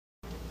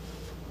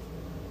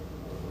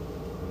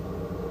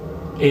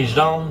Is it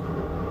on?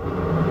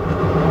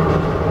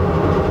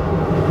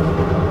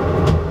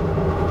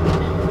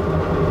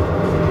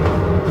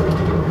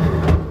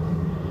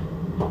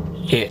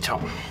 Yeah, it's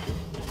on.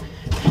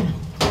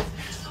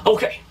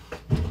 Okay.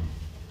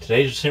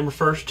 Today's December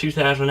 1st,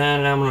 2009,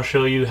 and I'm going to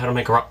show you how to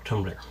make a rock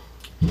tumbler.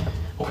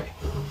 Okay.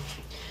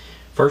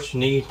 First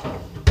you need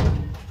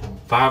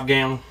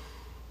 5-gallon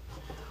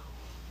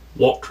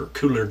water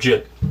cooler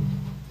jug.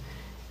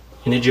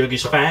 And the jug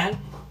is fine.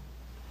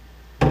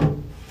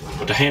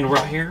 But the handle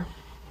right here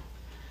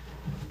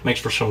makes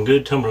for some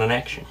good tumbling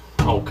action.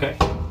 Okay.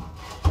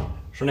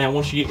 So now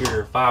once you get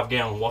your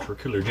 5-gallon water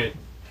cooler jug,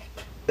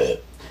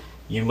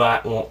 you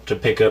might want to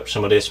pick up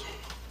some of this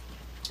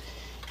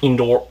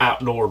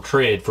indoor-outdoor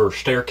tread for a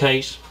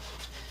staircase.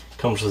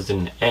 Comes with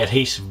an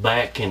adhesive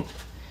back, and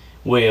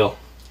well,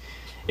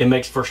 it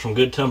makes for some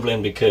good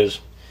tumbling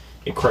because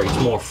it creates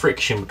more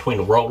friction between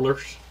the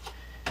rollers.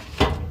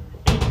 And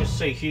you can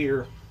see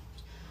here,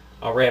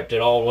 I wrapped it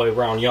all the way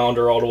around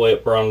yonder, all the way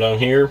up around down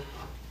here.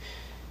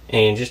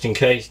 And just in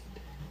case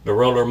the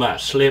roller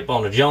might slip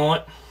on the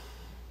joint,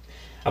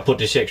 I put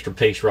this extra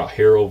piece right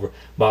here over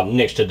about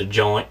next to the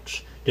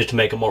joints just to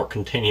make it more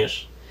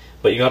continuous.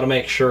 But you got to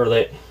make sure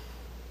that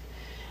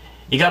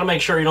you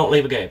don't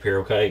leave a gap here,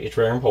 okay? It's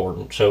very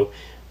important. So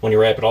when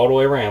you wrap it all the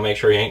way around, make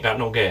sure you ain't got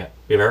no gap.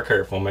 Be very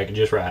careful and make it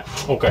just right.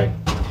 Okay.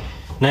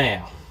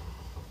 Now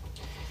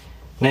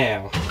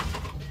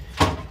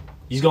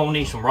you're gonna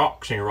need some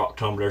rocks in your rock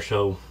tumbler,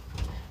 so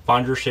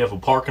find yourself a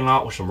parking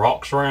lot with some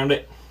rocks around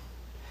it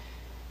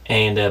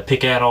and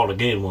pick out all the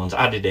good ones.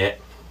 I did that.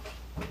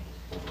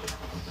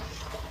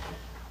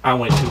 I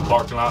went to a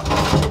parking lot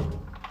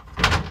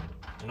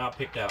and I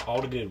picked out all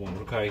the good ones,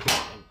 okay?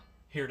 And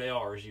here they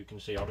are, as you can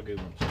see, all the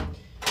good ones.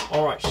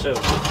 Alright, so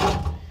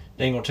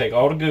then you're gonna take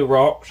all the good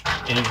rocks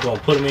and you're gonna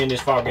put them in this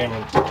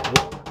 5-gallon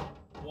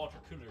water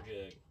cooler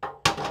jug.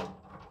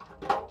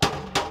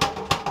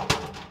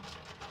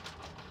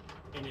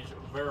 And it's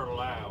very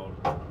loud.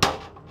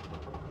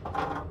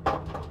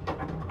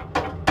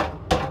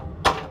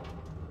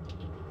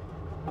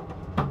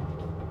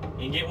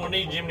 You can get one of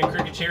these Jiminy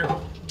Crickets here.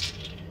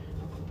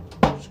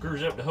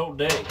 Screws up the whole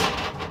day.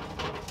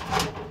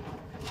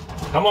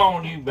 Come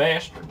on, you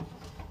bastard.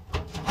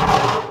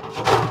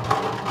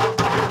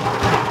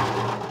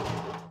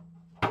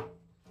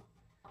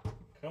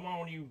 Come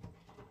on, you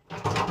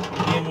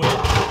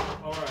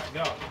dimwit. Alright,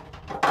 got it.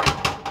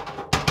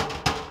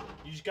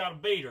 You just gotta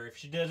beat her. If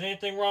she does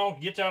anything wrong,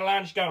 gets out of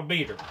line, you just gotta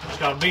beat her. Just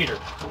gotta beat her.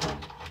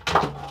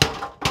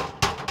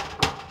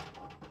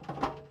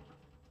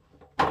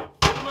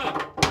 Come on.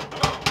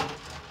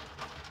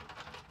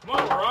 Come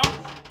on, rocks.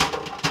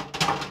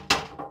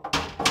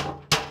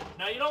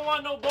 Now you don't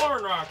want no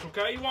boring rocks,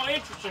 okay? You want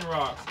interesting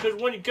rocks. Because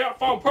when you got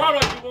final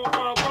product, you want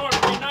final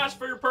product to be nice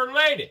for your pretty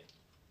lady.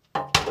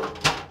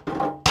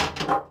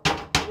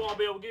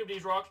 Be able to give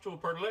these rocks to a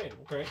pretty lady,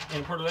 okay?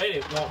 And a pretty lady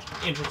wants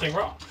interesting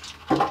rocks.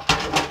 Just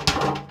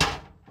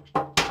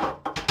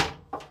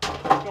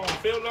gonna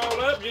fill it all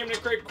up, Jiminy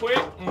Cricket quick,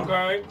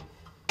 okay?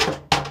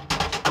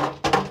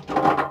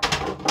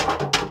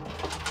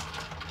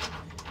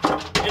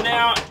 And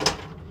now,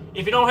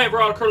 if you don't have a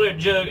rock cooler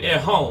jug at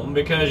home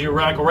because you're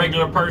like a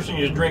regular person,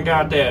 you just drink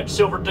out that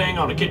silver thing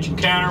on the kitchen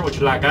counter, which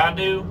is like I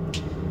do,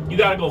 you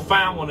gotta go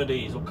find one of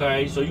these,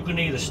 okay? So you can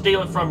either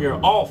steal it from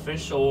your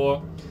office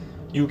or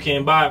you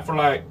can buy it for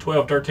like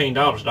 $12, $13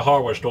 at the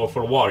hardware store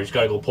for the water. You just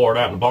gotta go pour it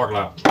out in the parking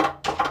lot.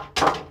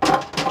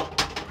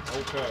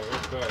 Okay.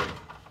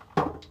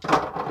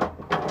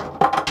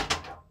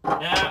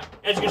 Now,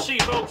 as you can see,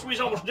 folks,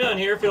 we're almost done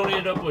here filling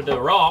it up with the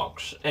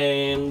rocks.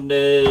 And,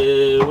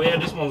 well,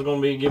 this one's gonna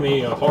be giving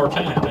me a hard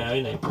time now,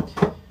 isn't it?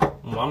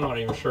 Well, I'm not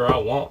even sure I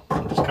want.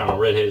 I'm just kind of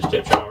redheaded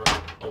stepchild.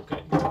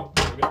 Okay,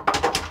 here we go.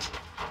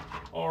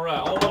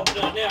 Alright, almost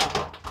done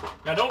now.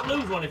 Now, don't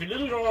lose one. If you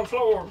lose one on the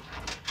floor,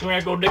 you're gonna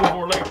have to go dig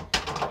for it later.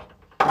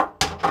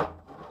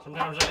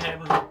 Sometimes that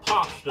happens with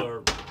pasta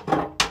or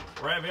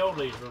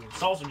raviolis or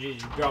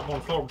sausages you drop on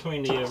the floor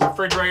between the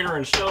refrigerator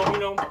and stove, you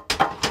know.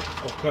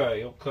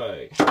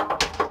 Okay.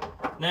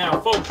 Now,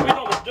 folks, we're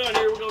almost done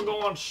here. We're gonna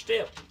go on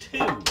step 2.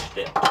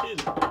 Okay.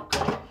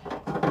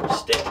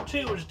 Step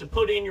 2 is to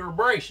put in your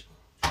abrasive.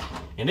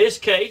 In this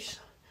case,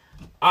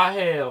 I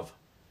have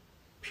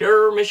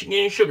pure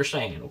Michigan sugar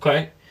sand,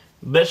 okay?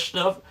 Best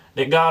stuff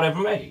that God ever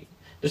made.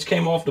 This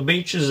came off the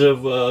beaches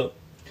of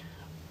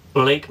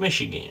Lake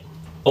Michigan.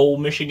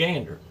 Old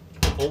Michigander.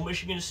 Old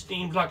Michigan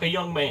seems like a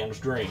young man's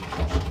dream.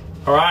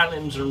 Our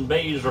islands and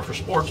bays are for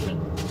sportsmen.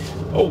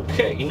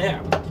 Okay,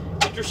 now,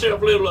 get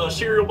yourself a little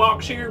cereal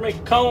box here, make a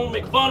cone,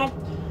 make a funnel.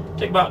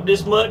 Take about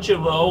this much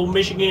of Old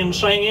Michigan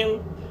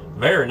sand.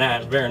 Very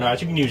nice, very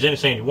nice. You can use any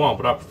sand you want,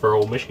 but I prefer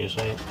Old Michigan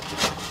sand.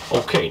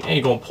 Okay, now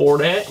you're going to pour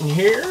that in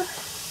here.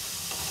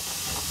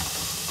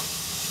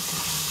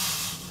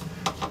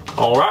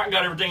 Alright,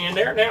 got everything in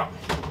there.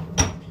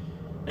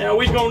 Now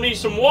we're going to need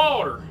some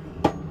water.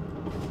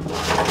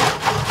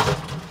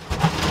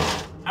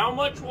 How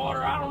much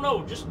water? I don't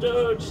know. Just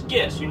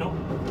guess, you know.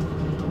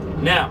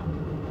 Now,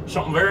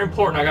 something very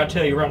important I got to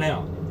tell you right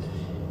now.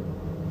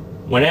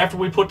 When after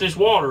we put this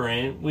water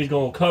in, we're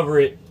going to cover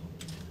it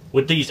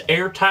with these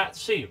airtight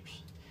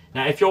seals.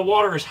 Now, if your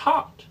water is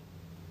hot,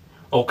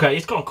 okay,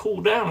 it's going to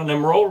cool down on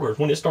them rollers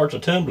when it starts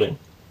tumbling.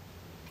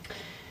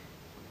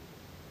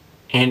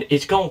 And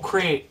it's going to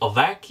create a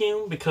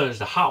vacuum because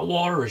the hot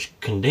water is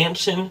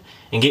condensing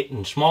and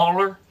getting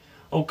smaller,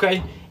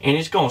 okay? And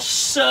it's going to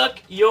suck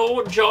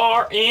your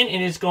jar in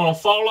and it's going to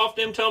fall off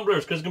them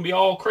tumblers because it's going to be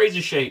all crazy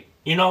shape,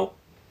 you know?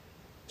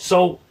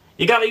 So,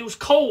 you got to use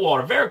cold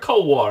water, very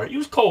cold water.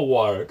 Use cold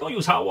water. Don't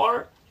use hot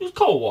water. Use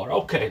cold water.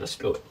 Okay, let's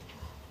do it.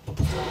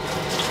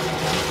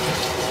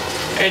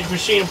 As you can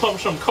see, I'm pumping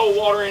some cold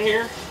water in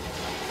here.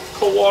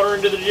 Cold water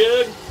into the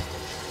jug.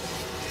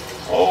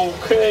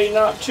 Okay,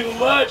 not too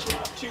much,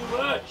 not too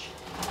much.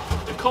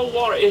 The cold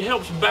water, it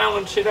helps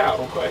balance it out,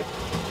 okay?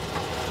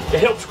 It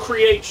helps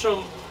create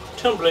some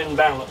tumbling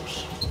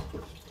balance.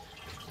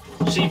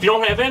 See, if you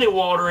don't have any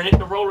water in it,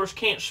 the rollers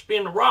can't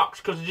spin the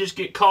rocks because they just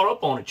get caught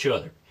up on each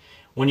other.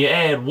 When you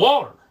add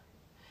water,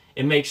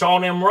 it makes all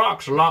them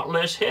rocks a lot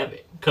less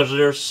heavy because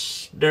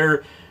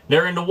they're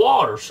in the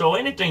water. So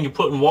anything you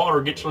put in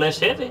water gets less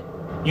heavy,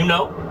 you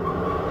know?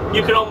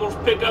 You can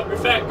almost pick up your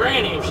fat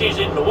granny if she's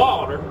in the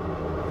water.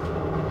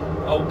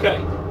 Okay,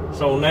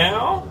 so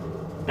now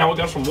we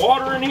got some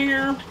water in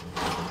here.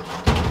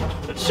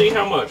 Let's see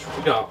how much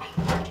we got.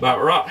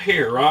 About right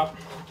here, right?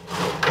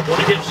 Want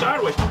to get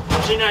sideways.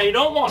 See, now you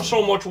don't want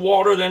so much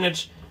water that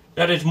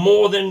it's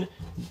more than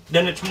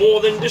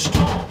this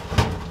tall.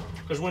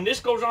 Because when this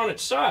goes on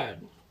its side,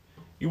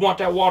 you want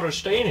that water to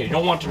stay in here. You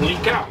don't want it to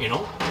leak out, you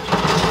know.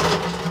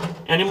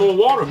 Any more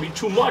water would be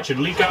too much. It'd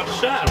leak out the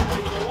side.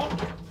 You don't want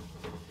that.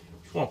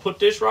 Just want to put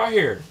this right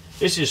here.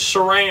 This is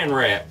saran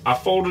wrap. I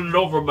folded it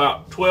over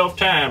about 12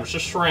 times.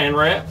 Just saran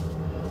wrap.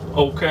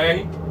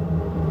 Okay.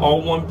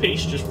 All one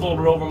piece, just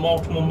folded over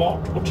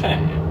multiple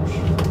times.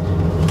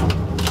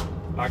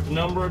 Like the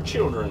number of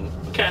children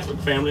a Catholic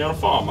family on a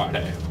farm might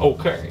have.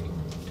 Okay.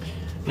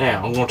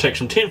 Now, I'm going to take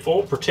some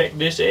tinfoil, protect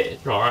this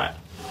edge, alright?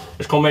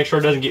 Just going to make sure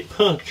it doesn't get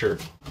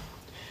punctured.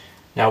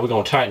 Now, we're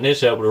going to tighten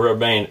this up with a rubber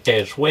band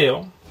as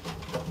well.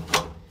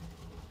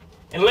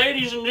 And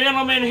ladies and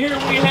gentlemen, here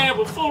we have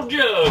a full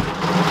jug.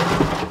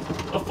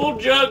 A full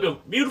jug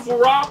of beautiful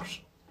rocks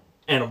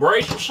and a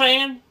brace of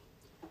sand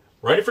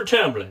ready for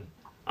tumbling.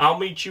 I'll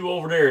meet you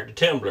over there at the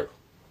tumbler.